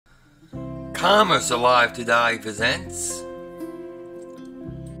Commerce Alive Today presents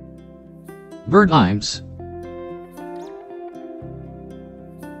Burdines.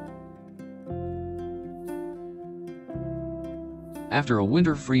 After a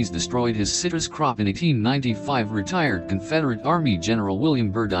winter freeze destroyed his citrus crop in 1895, retired Confederate Army General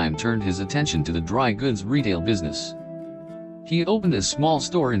William Burdine turned his attention to the dry goods retail business. He opened a small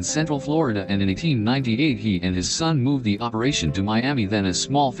store in Central Florida, and in 1898 he and his son moved the operation to Miami, then a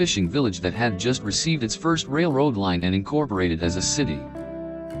small fishing village that had just received its first railroad line and incorporated as a city.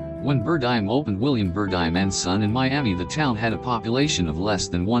 When Burdine opened William Burdine & Son in Miami, the town had a population of less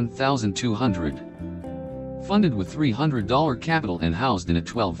than 1,200. Funded with $300 capital and housed in a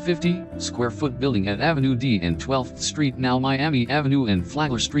 1,250-square-foot building at Avenue D and 12th Street, now Miami Avenue and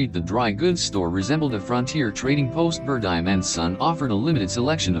Flagler Street, the dry goods store resembled a frontier trading post. Burdine & Son offered a limited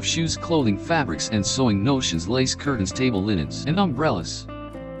selection of shoes, clothing, fabrics and sewing notions, lace curtains, table linens, and umbrellas.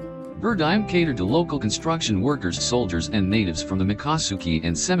 Burdine catered to local construction workers, soldiers, and natives from the Miccosukee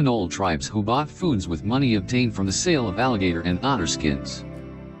and Seminole tribes who bought foods with money obtained from the sale of alligator and otter skins.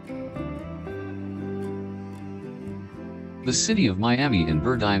 The city of Miami and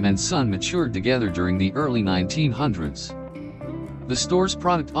Burdine & Son matured together during the early 1900s. The store's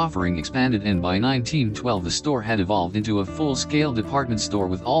product offering expanded, and by 1912 the store had evolved into a full-scale department store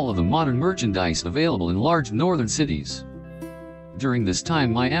with all of the modern merchandise available in large northern cities. During this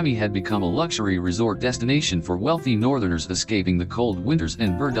time, Miami had become a luxury resort destination for wealthy northerners escaping the cold winters,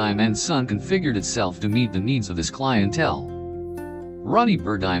 and Burdine & Son configured itself to meet the needs of this clientele. Roddy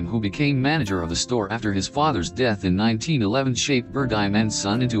Burdine, who became manager of the store after his father's death in 1911, shaped Burdine &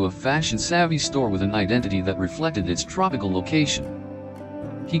 Son into a fashion-savvy store with an identity that reflected its tropical location.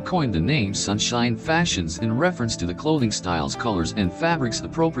 He coined the name Sunshine Fashions in reference to the clothing styles, colors, and fabrics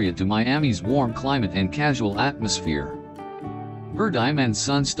appropriate to Miami's warm climate and casual atmosphere. Burdine &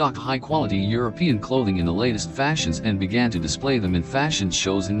 Son stocked high-quality European clothing in the latest fashions and began to display them in fashion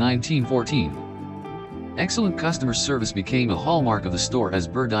shows in 1914. Excellent customer service became a hallmark of the store as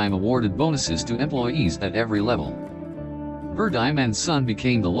Burdine awarded bonuses to employees at every level. Burdine & Son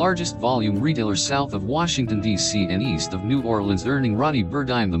became the largest volume retailer south of Washington, D.C. and east of New Orleans, earning Roddy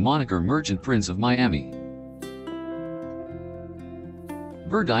Burdine the moniker Merchant Prince of Miami.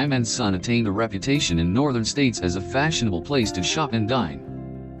 Burdine & Son attained a reputation in northern states as a fashionable place to shop and dine.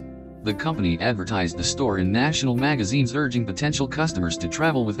 The company advertised the store in national magazines, urging potential customers to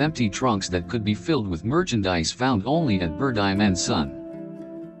travel with empty trunks that could be filled with merchandise found only at Burdine & Son.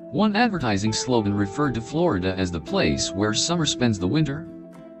 One advertising slogan referred to Florida as the place where summer spends the winter.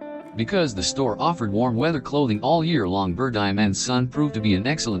 Because the store offered warm weather clothing all year long, Burdine & Son proved to be an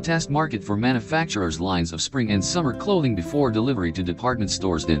excellent test market for manufacturers' lines of spring and summer clothing before delivery to department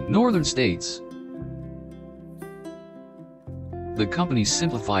stores in northern states. The company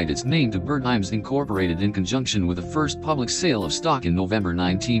simplified its name to Burdines Incorporated in conjunction with the first public sale of stock in November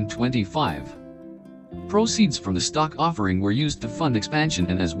 1925. Proceeds from the stock offering were used to fund expansion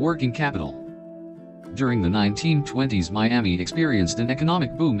and as working capital. During the 1920s, Miami experienced an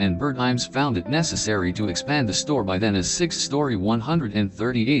economic boom, and Burdines found it necessary to expand the store by then a 6-story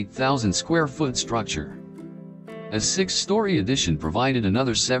 138,000-square-foot structure. A 6-story addition provided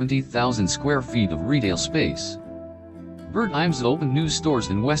another 70,000 square feet of retail space. Burdines opened new stores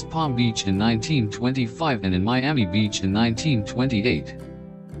in West Palm Beach in 1925 and in Miami Beach in 1928.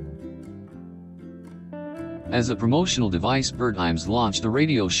 As a promotional device, Burdines launched a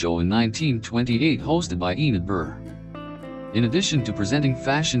radio show in 1928 hosted by Enid Burr. In addition to presenting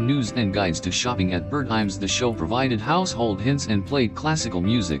fashion news and guides to shopping at Burdines, the show provided household hints and played classical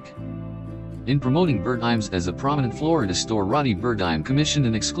music. In promoting Burdines as a prominent Florida store, Roddy Burdine commissioned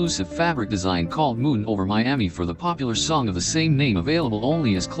an exclusive fabric design called Moon over Miami for the popular song of the same name, available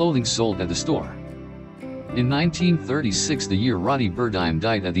only as clothing sold at the store. In 1936, the year Roddy Burdine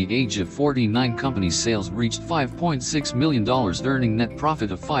died at the age of 49, company's sales reached $5.6 million, earning net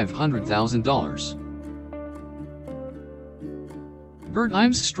profit of $500,000.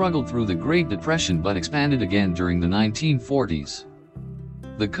 Burdines struggled through the Great Depression but expanded again during the 1940s.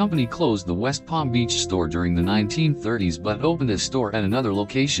 The company closed the West Palm Beach store during the 1930s but opened a store at another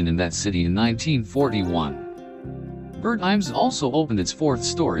location in that city in 1941. Burdines also opened its 4th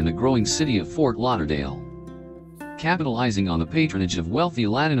store in the growing city of Fort Lauderdale. Capitalizing on the patronage of wealthy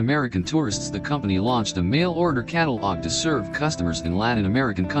Latin American tourists, the company launched a mail-order catalog to serve customers in Latin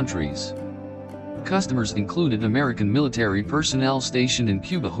American countries. Customers included American military personnel stationed in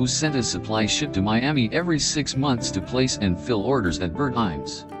Cuba who sent a supply ship to Miami every 6 months to place and fill orders at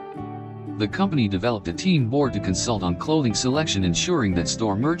Burdines. The company developed a team board to consult on clothing selection, ensuring that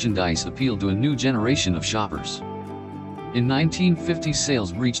store merchandise appealed to a new generation of shoppers. In 1950,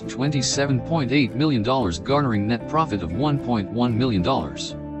 sales reached $27.8 million, garnering net profit of $1.1 million.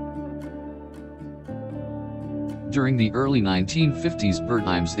 During the early 1950s,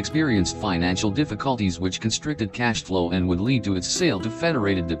 Burdines experienced financial difficulties which constricted cash flow and would lead to its sale to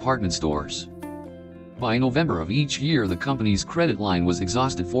Federated Department Stores. By November of each year, the company's credit line was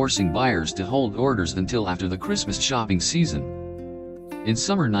exhausted, forcing buyers to hold orders until after the Christmas shopping season. In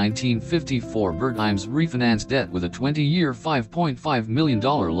summer 1954, Burdines refinanced debt with a 20-year $5.5 million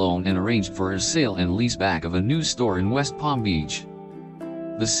loan and arranged for a sale and leaseback of a new store in West Palm Beach.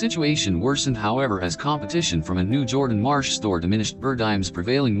 The situation worsened, however, as competition from a new Jordan Marsh store diminished Burdines'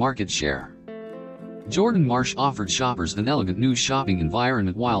 prevailing market share. Jordan Marsh offered shoppers an elegant new shopping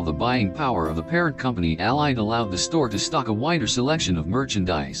environment, while the buying power of the parent company Allied allowed the store to stock a wider selection of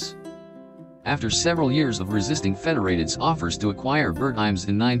merchandise. After several years of resisting Federated's offers to acquire Burdines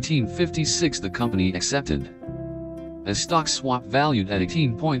in 1956, the company accepted. A stock swap valued at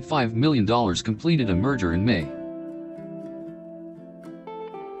 $18.5 million completed a merger in May.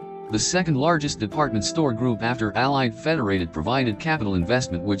 The second largest department store group after Allied, Federated provided capital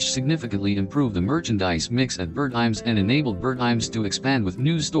investment which significantly improved the merchandise mix at Burdines and enabled Burdines to expand with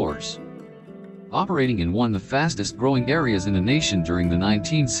new stores. Operating in one of the fastest growing areas in the nation during the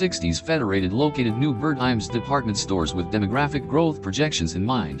 1960s, Federated located new Burdines department stores with demographic growth projections in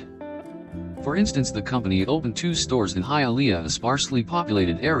mind. For instance, the company opened 2 stores in Hialeah, a sparsely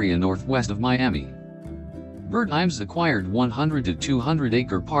populated area northwest of Miami. Burdines acquired 100 to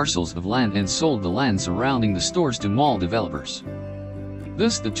 200-acre parcels of land and sold the land surrounding the stores to mall developers.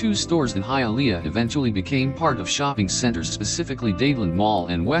 Thus, the 2 stores in Hialeah eventually became part of shopping centers, specifically Dadeland Mall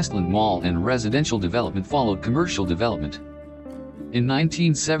and Westland Mall, and residential development followed commercial development. In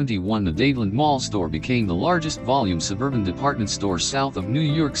 1971, the Dadeland Mall store became the largest volume suburban department store south of New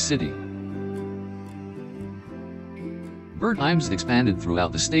York City. Burdines expanded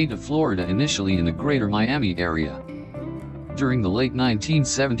throughout the state of Florida, initially in the greater Miami area. During the late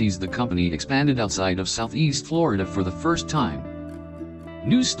 1970s, the company expanded outside of Southeast Florida for the first time.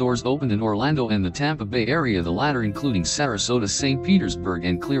 New stores opened in Orlando and the Tampa Bay area, the latter including Sarasota, St. Petersburg,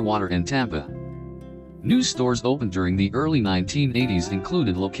 and Clearwater and Tampa. New stores opened during the early 1980s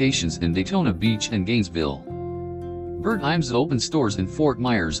included locations in Daytona Beach and Gainesville. Burdines opened stores in Fort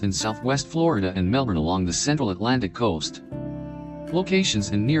Myers in southwest Florida and Melbourne along the central Atlantic coast. Locations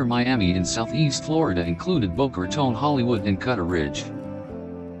in near Miami in southeast Florida included Boca Raton, Hollywood, and Cutter Ridge.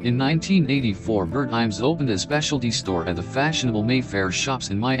 In 1984, Burdines opened a specialty store at the fashionable Mayfair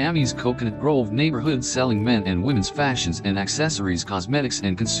Shops in Miami's Coconut Grove neighborhood, selling men and women's fashions and accessories, cosmetics,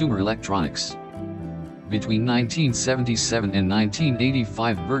 and consumer electronics. Between 1977 and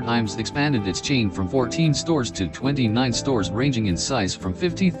 1985, Burdines expanded its chain from 14 stores to 29 stores, ranging in size from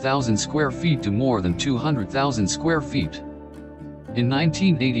 50,000 square feet to more than 200,000 square feet. In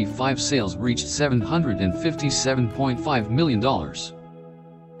 1985, sales reached $757.5 million.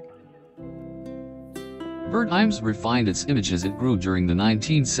 Burdines refined its image as it grew during the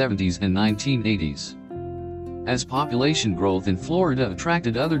 1970s and 1980s. As population growth in Florida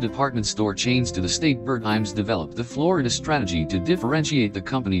attracted other department store chains to the state, Burdines developed the Florida strategy to differentiate the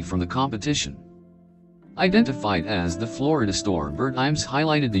company from the competition. Identified as the Florida store, Burdines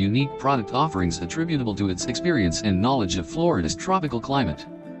highlighted the unique product offerings attributable to its experience and knowledge of Florida's tropical climate.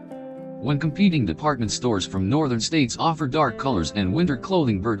 When competing department stores from northern states offer dark colors and winter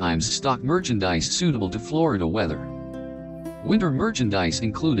clothing, Burdines stocked merchandise suitable to Florida weather. Winter merchandise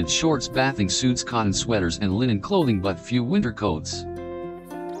included shorts, bathing suits, cotton sweaters, and linen clothing, but few winter coats.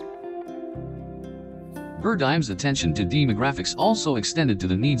 Burdines' attention to demographics also extended to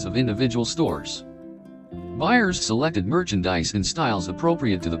the needs of individual stores. Buyers selected merchandise in styles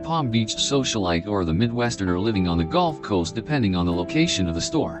appropriate to the Palm Beach socialite or the Midwesterner living on the Gulf Coast, depending on the location of the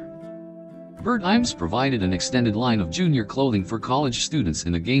store. Burdines provided an extended line of junior clothing for college students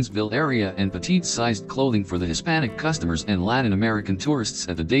in the Gainesville area and petite-sized clothing for the Hispanic customers and Latin American tourists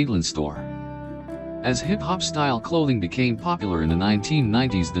at the Dadeland store. As hip-hop style clothing became popular in the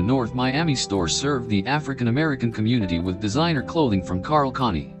 1990s, the North Miami store served the African American community with designer clothing from Carl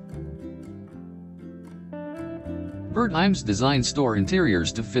Connie. Burdines designed store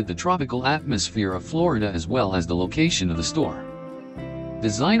interiors to fit the tropical atmosphere of Florida as well as the location of the store.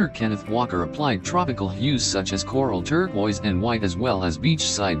 Designer Kenneth Walker applied tropical hues such as coral, turquoise, and white, as well as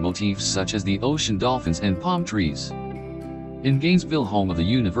beachside motifs such as the ocean dolphins and palm trees. In Gainesville, home of the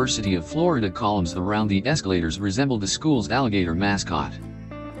University of Florida, columns around the escalators resembled the school's alligator mascot.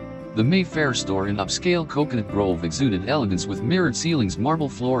 The Mayfair store in upscale Coconut Grove exuded elegance with mirrored ceilings, marble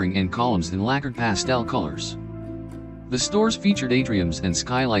flooring, and columns in lacquered pastel colors. The stores featured atriums and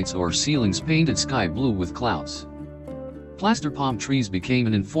skylights or ceilings painted sky blue with clouds. plaster palm trees became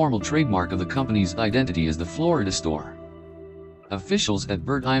an informal trademark of the company's identity as the Florida store. Officials at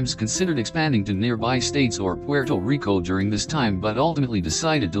Burdines considered expanding to nearby states or Puerto Rico during this time, but ultimately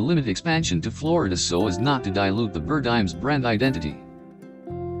decided to limit expansion to Florida so as not to dilute the Burdines brand identity.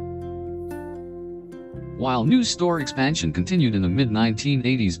 While new store expansion continued in the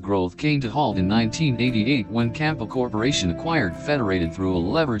mid-1980s, growth came to halt in 1988 when Campo Corporation acquired Federated through a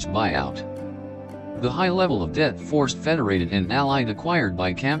leveraged buyout. The high level of debt forced Federated and Allied, acquired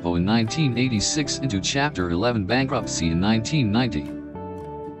by Campo in 1986, into Chapter 11 bankruptcy in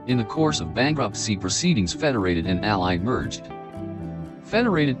 1990. In the course of bankruptcy proceedings, Federated and Allied merged.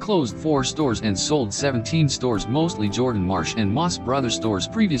 Federated closed 4 stores and sold 17 stores, mostly Jordan Marsh and Moss Brothers stores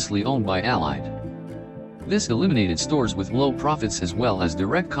previously owned by Allied. This eliminated stores with low profits as well as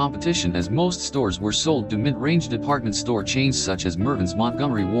direct competition, as most stores were sold to mid-range department store chains such as Mervyn's,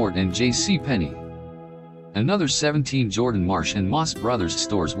 Montgomery Ward and J.C. Penney. Another 17 Jordan Marsh and Moss Brothers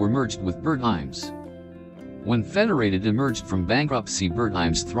stores were merged with Burdines. When Federated emerged from bankruptcy,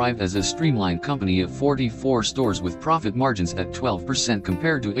 Burdines thrived as a streamlined company of 44 stores with profit margins at 12%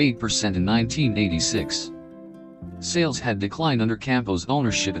 compared to 8% in 1986. Sales had declined under Campo's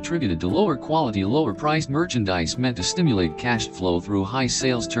ownership, attributed to lower quality, lower priced merchandise meant to stimulate cash flow through high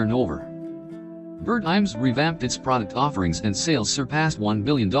sales turnover. Burdines revamped its product offerings and sales surpassed $1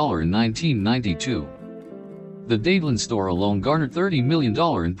 billion in 1992. The Dadeland store alone garnered $30 million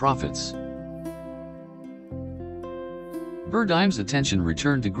in profits. Burdines' attention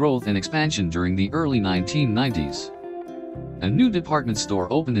returned to growth and expansion during the early 1990s. A new department store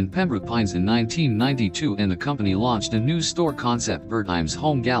opened in Pembroke Pines in 1992 and the company launched a new store concept, Burdines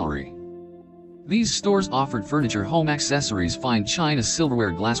Home Gallery. These stores offered furniture, home accessories, fine china,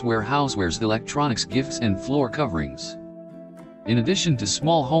 silverware, glassware, housewares, electronics, gifts and floor coverings. In addition to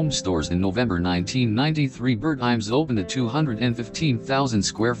small home stores, in November 1993 Burdines opened a 215,000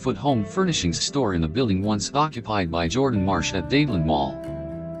 square foot home furnishings store in the building once occupied by Jordan Marsh at Dadeland Mall.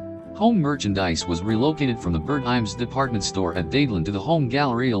 Home merchandise was relocated from the Burdines department store at Dadeland to the Home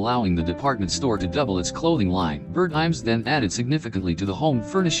Gallery, allowing the department store to double its clothing line. Burdines then added significantly to the home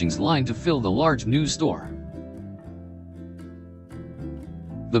furnishings line to fill the large new store.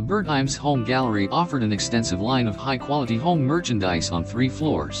 The Burdines Home Gallery offered an extensive line of high-quality home merchandise on 3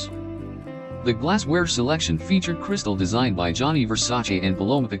 floors. The glassware selection featured crystal designed by Gianni Versace and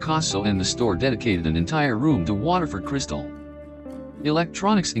Paloma Picasso, and the store dedicated an entire room to Waterford crystal.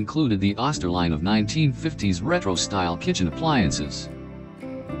 Electronics included the Oster line of 1950s retro-style kitchen appliances.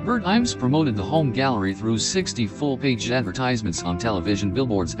 Burdines promoted the Home Gallery through 60 full-page advertisements on television,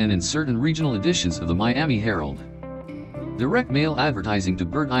 billboards, and in certain regional editions of the Miami Herald. Direct mail advertising to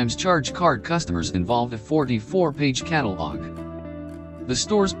Burdines charge card customers involved a 44-page catalog. The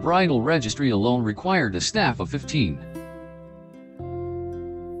store's bridal registry alone required a staff of 15.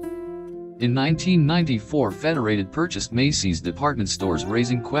 In 1994, Federated purchased Macy's department stores,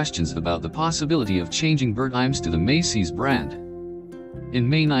 raising questions about the possibility of changing Burdines to the Macy's brand. In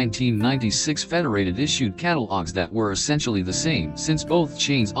May 1996, Federated issued catalogs that were essentially the same. Since both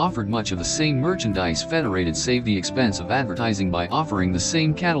chains offered much of the same merchandise, Federated saved the expense of advertising by offering the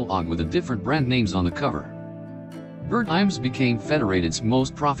same catalog with the different brand names on the cover. Burdines became Federated's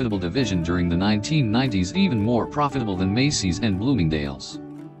most profitable division during the 1990s, even more profitable than Macy's and Bloomingdale's.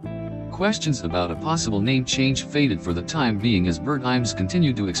 Questions about a possible name change faded for the time being as Burdines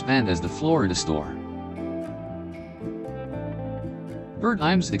continued to expand as the Florida store.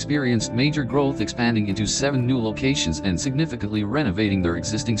 Burdines experienced major growth, expanding into 7 new locations and significantly renovating their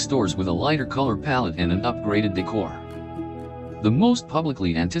existing stores with a lighter color palette and an upgraded decor. The most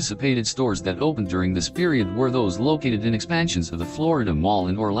publicly anticipated stores that opened during this period were those located in expansions of the Florida Mall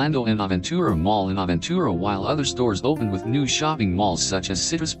in Orlando and Aventura Mall in Aventura, while other stores opened with new shopping malls such as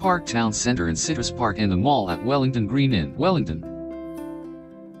Citrus Park Town Center and Citrus Park, and the mall at Wellington Green in Wellington.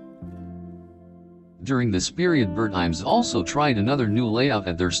 During this period, Burdines also tried another new layout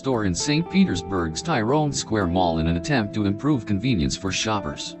at their store in St. Petersburg's Tyrone Square Mall in an attempt to improve convenience for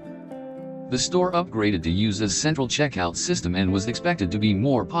shoppers. The store upgraded to use a central checkout system and was expected to be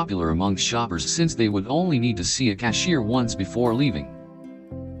more popular among shoppers since they would only need to see a cashier once before leaving.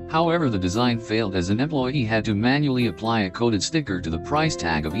 However, the design failed as an employee had to manually apply a coded sticker to the price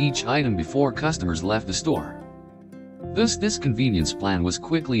tag of each item before customers left the store. Thus, this convenience plan was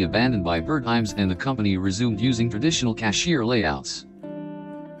quickly abandoned by Burdines and the company resumed using traditional cashier layouts.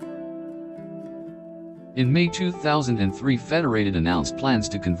 In May 2003, Federated announced plans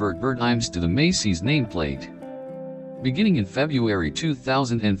to convert Burdines to the Macy's nameplate. Beginning in February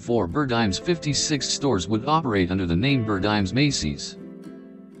 2004, Burdines' 56 stores would operate under the name Burdines Macy's.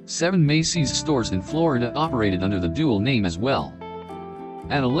 7 Macy's stores in Florida operated under the dual name as well.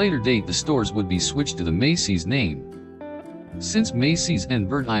 At a later date, the stores would be switched to the Macy's name. Since Macy's and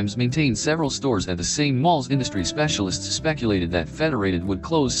Burdines maintained several stores at the same malls, industry specialists speculated that Federated would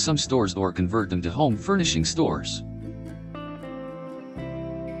close some stores or convert them to home furnishing stores.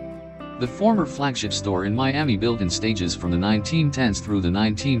 The former flagship store in Miami, built in stages from the 1910s through the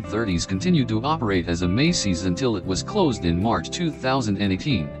 1930s, continued to operate as a Macy's until it was closed in March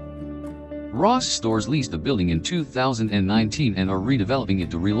 2018. Ross Stores leased the building in 2019 and are redeveloping it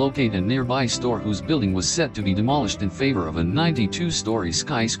to relocate a nearby store whose building was set to be demolished in favor of a 92-story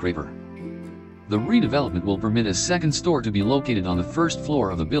skyscraper. The redevelopment will permit a second store to be located on the first floor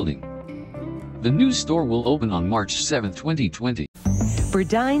of the building. The new store will open on March 7, 2020.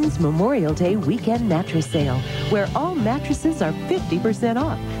 Burdines Memorial Day Weekend Mattress Sale, where all mattresses are 50%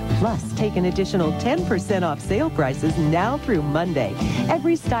 off. Plus, take an additional 10% off sale prices now through Monday.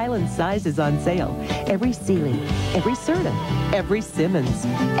 Every style and size is on sale. Every Sealy, every Serta, every Simmons,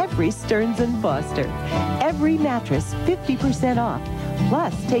 every Stearns & Foster. Every mattress 50% off.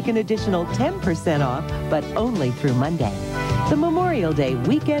 Plus, take an additional 10% off, but only through Monday. The Memorial Day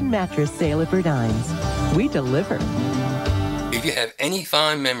Weekend Mattress Sale at Burdines. We deliver. If you have any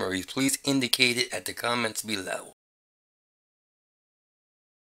fond memories, please indicate it at the comments below.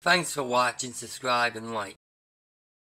 Thanks for watching, subscribe, and like.